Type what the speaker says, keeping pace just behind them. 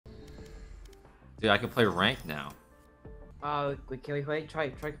Dude, I can play ranked now. Can we play? Try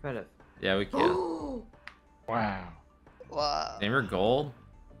competitive. Yeah, we can. Wow. Wow. Gamer gold?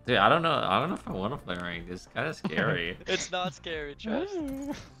 Dude, I don't know. I don't know if I want to play ranked. It's kind of scary. It's not scary, trust.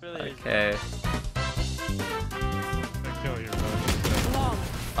 It really Okay. I kill you, bro.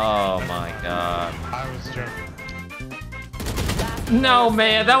 Oh my god. I was joking. No,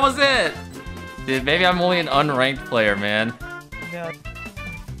 man, that was it. Dude, maybe I'm only an unranked player, man. No.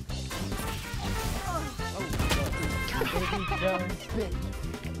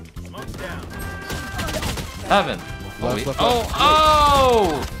 Heaven. Left.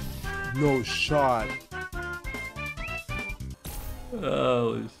 Oh! No shot.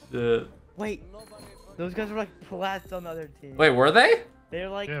 Holy shit. Wait, those guys were like flats on the other team. Wait, were they? They were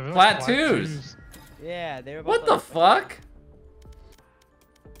like, Yeah, they're Flat like twos. yeah, they were. What both the like, fuck?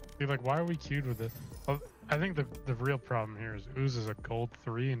 Be like, why are we queued with this? Oh, I think the real problem here is Ooze is a gold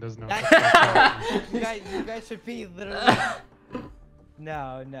 3 and doesn't know. you guys should be literally.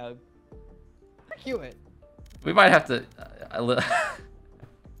 No. Cue it. We might have to.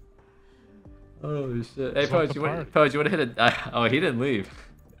 Holy shit! Hey, Poach, you want to hit a? Oh, he didn't leave.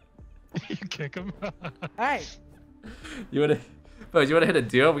 You kick him. Alright. You want to hit a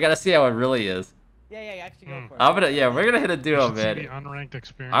duo? We gotta see how it really is. Yeah, actually go for it. We're gonna hit a duo, You should see man. the unranked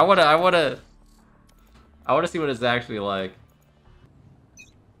experience. I wanna see what it's actually like.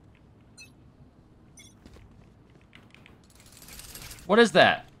 What is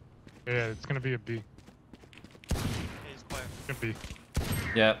that? Yeah, it's gonna be a B. He's quiet. Could be.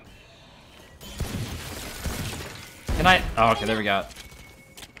 Yep. Can I? Oh, okay, there we go.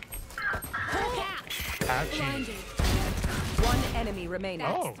 Patchy. One enemy remaining.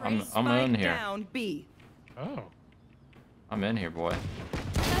 Oh. I'm in here. Down B. Oh. I'm in here, boy.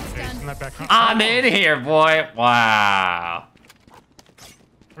 Okay, isn't that back on? I'm in here, boy. Wow.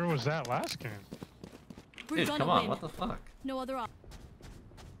 Where was that last game? Dude, come on. What the fuck? No other option.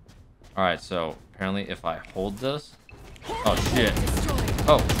 All right, so apparently if I hold this, oh shit.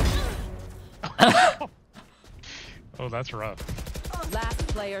 Oh. Oh, that's rough. Last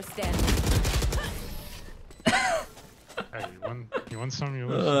player standing. Hey, you won some, you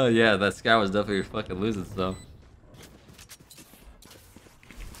lose. Yeah, that sky was definitely fucking losing stuff.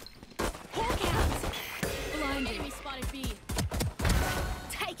 Enemy spotted B.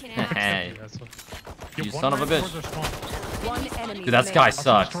 Taken out. Hey, Yeah, you one son of a right bitch. towards our spawn. One enemy. Dude, that guy remaining.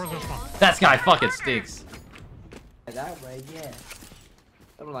 sucks. Towards our spawn. That guy fucking stinks. That way, yeah.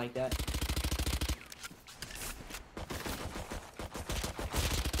 I don't like that.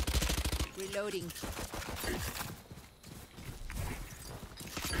 Reloading.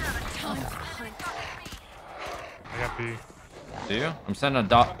 I got B. Do you? I'm sending a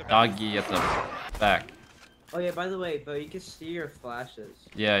doggy at the back. Oh yeah, by the way, but you can see your flashes.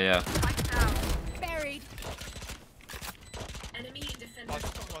 Yeah. Buried. Watch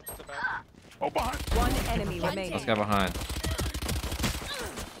the back. Oh, behind. One enemy remaining. Let's go behind.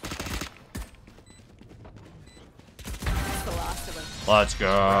 That's the last of them. Let's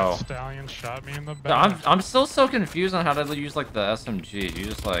go. Stallion shot me in the back. I'm still so confused on how to use like the SMG. You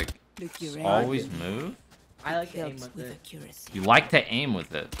just like Look, you're always move. I like to aim with it. accuracy. You like to aim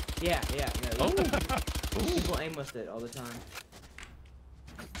with it. Yeah. Oh. People aim with it all the time.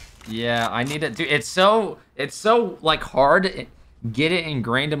 Yeah, I need it. Dude, it's so like hard to get it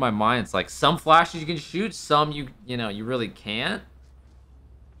ingrained in my mind. It's like some flashes you can shoot, some you really can't.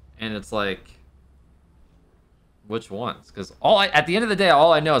 And it's like, which ones? Because at the end of the day,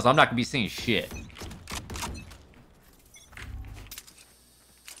 all I know is I'm not gonna be seeing shit.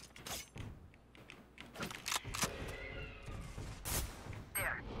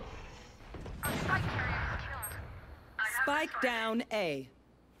 Spike down A.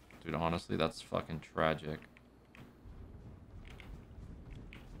 Dude, honestly, that's fucking tragic.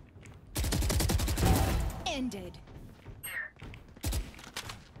 Ended.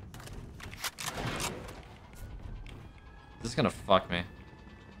 This is gonna fuck me.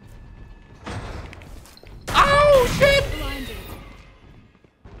 Oh shit! Blinded.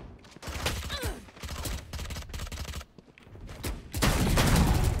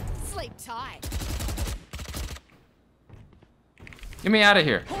 Sleep tight. Get me out of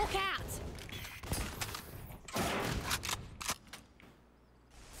here. Hawk out.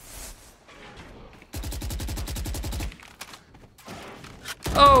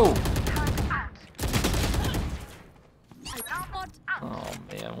 Oh! Oh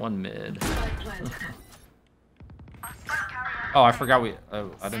man, one mid. Oh, I forgot we.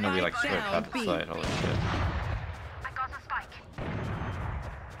 Oh, I didn't know we like switched out the side. Holy shit.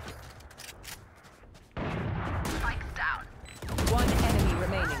 One enemy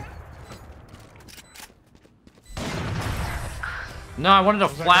remaining. No, I wanted to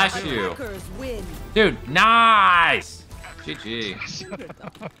Was that flash guy- you. Attackers win. Dude, nice. GG.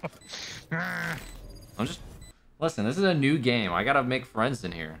 I'm just... Listen, this is a new game. I gotta make friends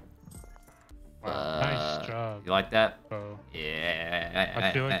in here. Wow, nice job. You like that? Bo. Yeah.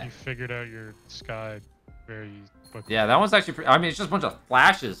 I feel like you figured out your sky very quickly. Yeah, that one's actually pretty... I mean, it's just a bunch of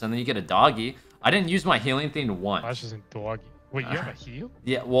flashes, and then you get a doggy. I didn't use my healing thing once. Flashes and doggy. Wait, you have a heal?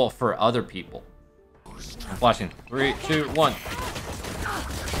 Yeah, well, for other people. I'm flashing. 3, 2, 1.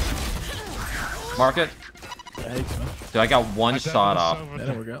 Mark it. Thanks, man. Dude, I got one shot off.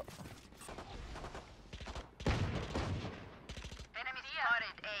 That'll work out.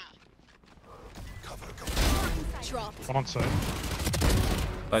 Dropped. One on site.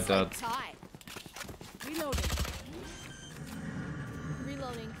 But, Tight. Reloading.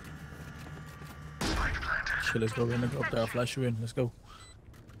 Reloading. Shit, let's go. We're gonna go up there. I'll flash you in. Let's go.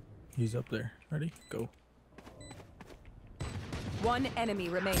 He's up there. Ready? Go. One enemy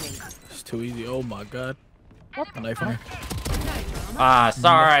remaining. It's too easy. Oh my god. A knife on her.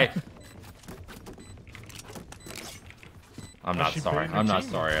 sorry. I'm not she sorry. being I'm a not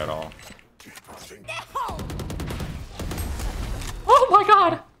team? sorry at all. Oh my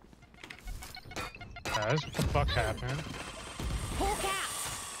god! Guys, what the fuck happened? Hawk out.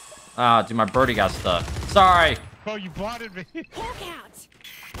 Ah, dude, my birdie got stuck. Sorry. Oh, you blotted me. Hawk out.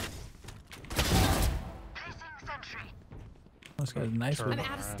 This guy's nice Sure. with I'm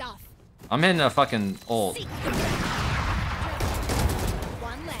it. out of stuff. I'm in a fucking ult.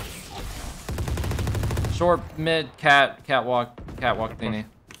 One less. Short, mid, catwalk thingy.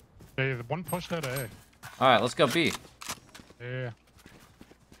 Hey, the one pushed out A. Alright, let's go B. Yeah.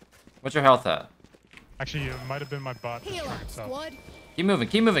 What's your health at? Actually, it might have been my bot. Heal destroying up, itself. squad. Keep moving,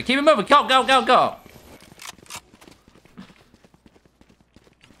 keep moving, keep it moving. Go, go, go, go.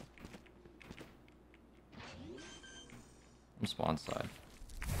 I'm spawn side.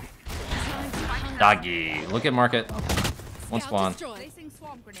 Doggy. Look at market. One spawn. Placing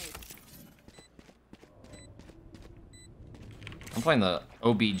swamp grenade. I'm playing the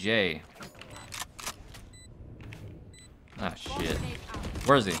OBJ. Ah, shit.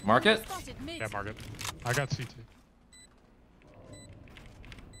 Where is he? Market? Spotted mid. Yeah, market. I got CT.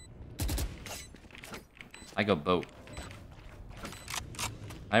 I go boat.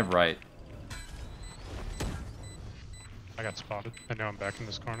 I have right. I got spotted. I know I'm back in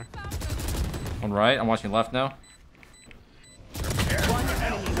this corner. One right. I'm watching left now. One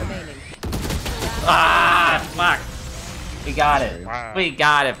enemy remaining. Ah, fuck. We got it. Wow. We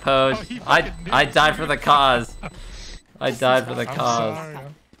got it, Pose. Oh, he I fucking knew died it. for the cause. I died for the I'm cause. sorry.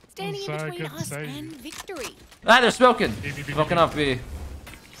 Standing sorry, I in between couldn't us save you. and victory. Ah, they're smoking. B, B, B, Smoking B. up B.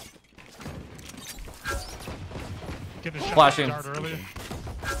 Get a shot Flashing. dart earlier.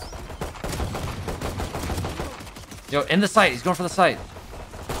 Yo, in the site. He's going for the site.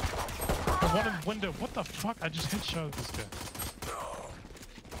 The one in the window. What the fuck? I just headshot this guy.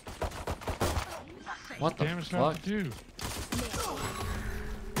 What the Damage fuck? not to do.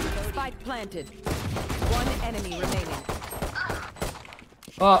 Spike planted. One enemy remaining.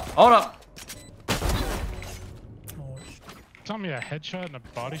 Hold up. Oh, Tell me a headshot and a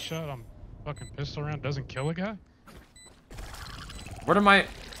body shot on fucking pistol round doesn't kill a guy? Where am I?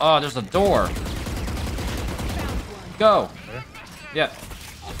 Oh, there's a door. Go. There. Yeah.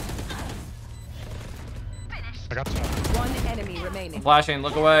 I got shot. One enemy remaining. Flashing.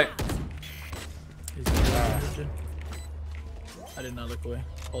 Look away. he's I did not look away.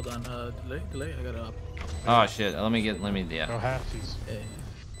 Hold on. Delay. I got up. Oh shit. Let me, yeah. Go halfsies. Yeah.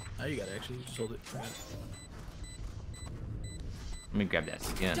 Now you got it actually. Just hold it. I got it. Let me grab that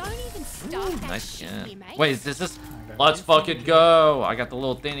skin. Don't even start that Nice shit, skin. mate. Wait, is this? Let's fucking go. I got the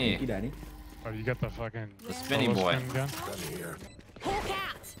little thingy. Daddy. Oh, you got the fucking The spinny solo boy. spin gun? Hawk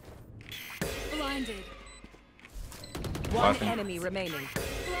out. Blinded. One Fucking- enemy remaining.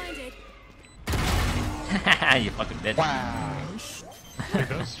 Blinded. You fucking bitch. Dude,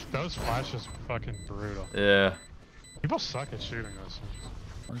 those flashes are fucking brutal. Yeah. People suck at shooting those things.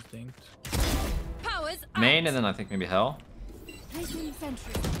 One thing. Powers Main and then I think maybe hell. Placing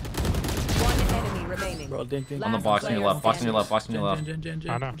sentry. One enemy remaining. Bro, ding. On the Last box on your player left. Box on your left. Box on your left. Jen.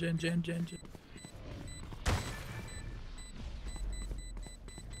 I know. Jen.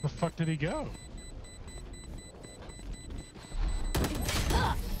 The fuck did he go?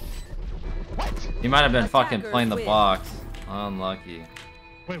 He might have been fucking Attackers playing the win. box. Unlucky.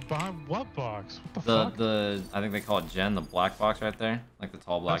 Wait, behind what box? What the The fuck? I think they call it Jen, the black box right there, like the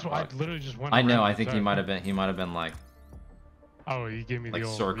tall black That's what I box. literally just went. I know. around I the think he dark. might have been. He might have been like Oh, he gave me like the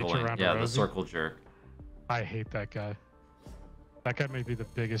old reach circling. around Yeah, a the Rosie. circle jerk. I hate that guy. That guy may be the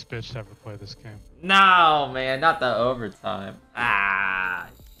biggest bitch to ever play this game. No, man, not the overtime. Ah,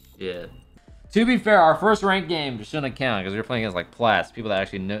 shit. To be fair, our first ranked game shouldn't count because we were playing against like plats, people that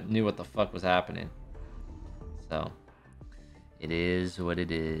actually knew what the fuck was happening. So, it is what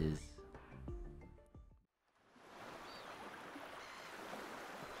it is.